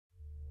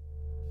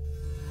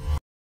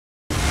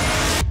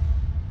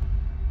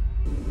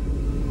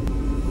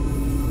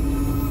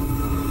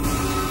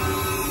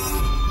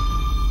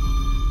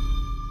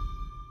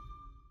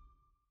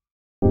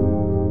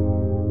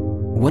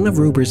one of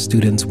Ruber's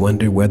students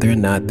wondered whether or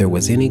not there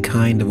was any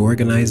kind of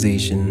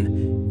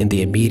organization in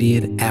the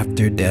immediate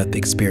after-death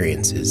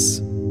experiences.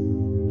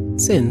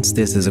 Since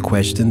this is a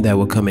question that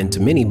will come into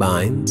many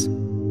minds,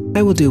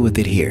 I will deal with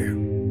it here.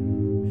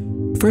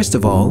 First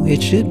of all,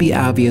 it should be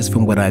obvious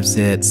from what I've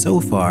said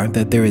so far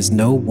that there is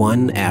no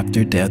one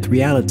after-death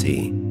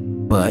reality,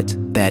 but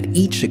that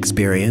each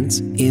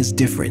experience is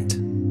different.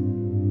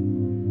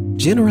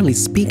 Generally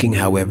speaking,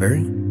 however,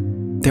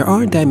 there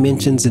are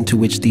dimensions into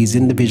which these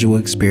individual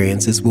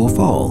experiences will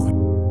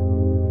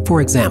fall.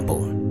 For example,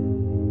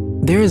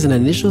 there is an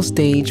initial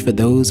stage for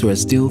those who are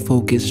still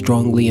focused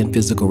strongly in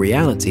physical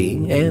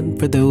reality and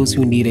for those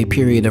who need a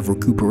period of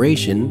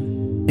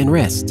recuperation and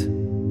rest.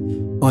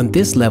 On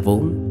this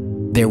level,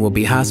 there will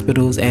be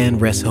hospitals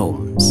and rest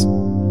homes.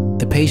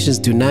 The patients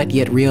do not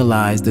yet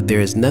realize that there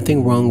is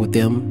nothing wrong with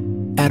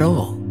them at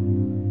all.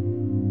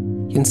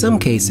 In some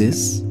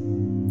cases,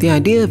 the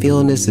idea of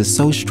illness is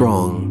so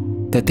strong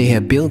that they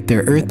have built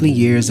their earthly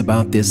years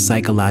about this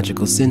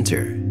psychological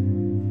center.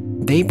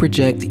 They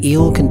project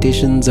ill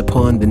conditions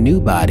upon the new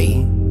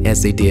body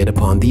as they did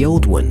upon the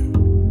old one.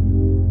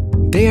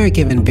 They are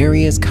given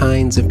various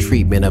kinds of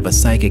treatment of a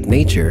psychic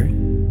nature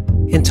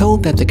and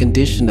told that the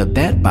condition of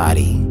that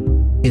body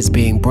is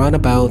being brought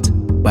about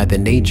by the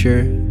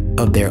nature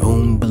of their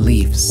own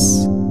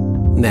beliefs.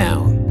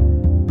 Now,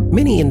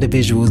 many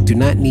individuals do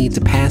not need to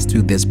pass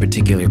through this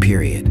particular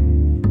period.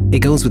 It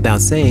goes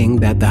without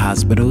saying that the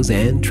hospitals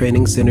and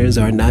training centers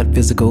are not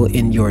physical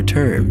in your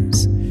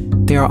terms.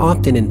 They are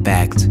often, in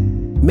fact,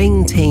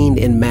 maintained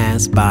en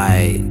masse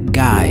by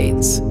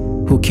guides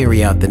who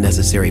carry out the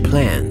necessary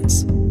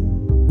plans.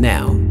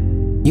 Now,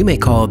 you may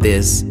call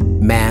this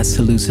mass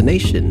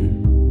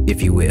hallucination,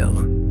 if you will.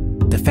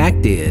 The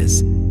fact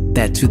is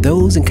that to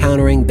those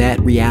encountering that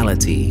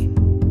reality,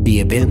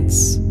 the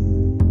events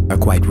are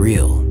quite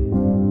real.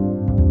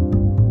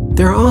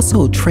 There are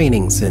also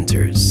training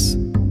centers.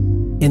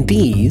 In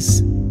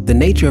these, the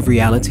nature of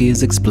reality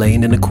is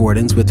explained in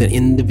accordance with an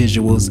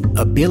individual's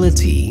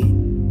ability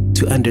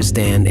to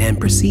understand and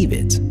perceive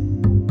it.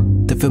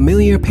 The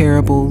familiar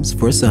parables,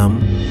 for some,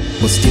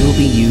 will still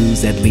be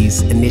used at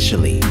least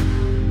initially,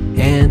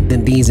 and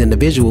then these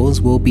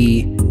individuals will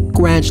be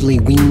gradually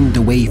weaned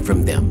away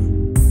from them.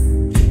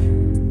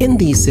 In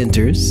these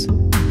centers,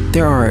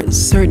 there are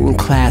certain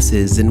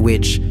classes in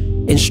which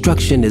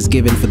instruction is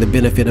given for the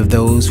benefit of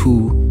those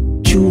who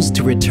choose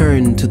to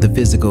return to the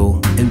physical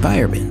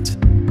environment.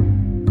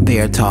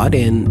 They are taught,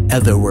 in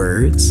other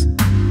words,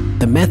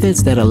 the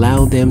methods that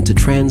allow them to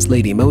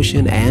translate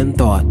emotion and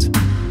thought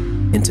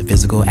into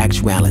physical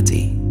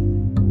actuality.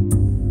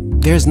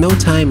 There's no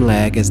time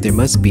lag, as there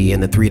must be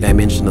in a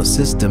three-dimensional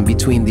system,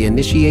 between the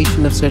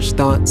initiation of such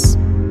thoughts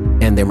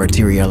and their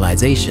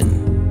materialization.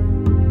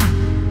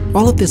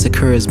 All of this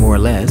occurs more or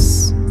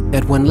less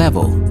at one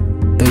level,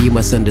 though you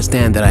must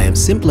understand that I am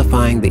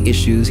simplifying the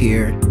issues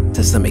here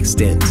to some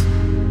extent.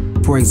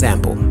 For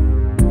example,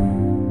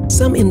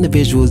 some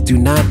individuals do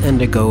not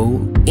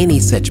undergo any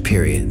such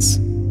periods,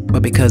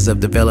 but because of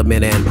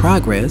development and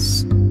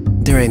progress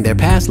during their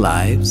past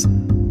lives,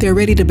 they're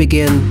ready to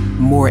begin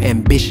more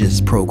ambitious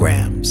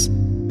programs.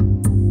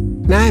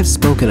 Now, I have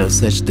spoken of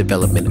such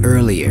development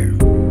earlier.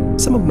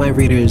 Some of my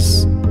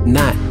readers,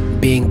 not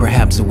being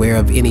perhaps aware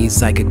of any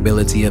psychic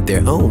ability of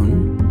their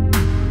own,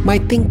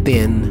 might think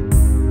then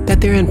that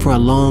they're in for a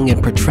long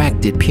and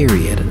protracted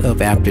period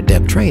of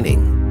after-death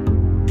training.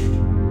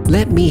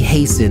 Let me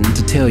hasten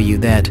to tell you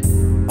that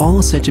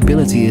all such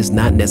ability is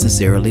not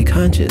necessarily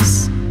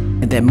conscious,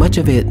 and that much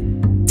of it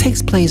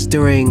takes place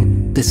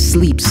during the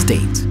sleep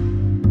state,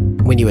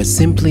 when you are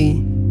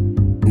simply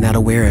not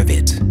aware of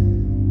it.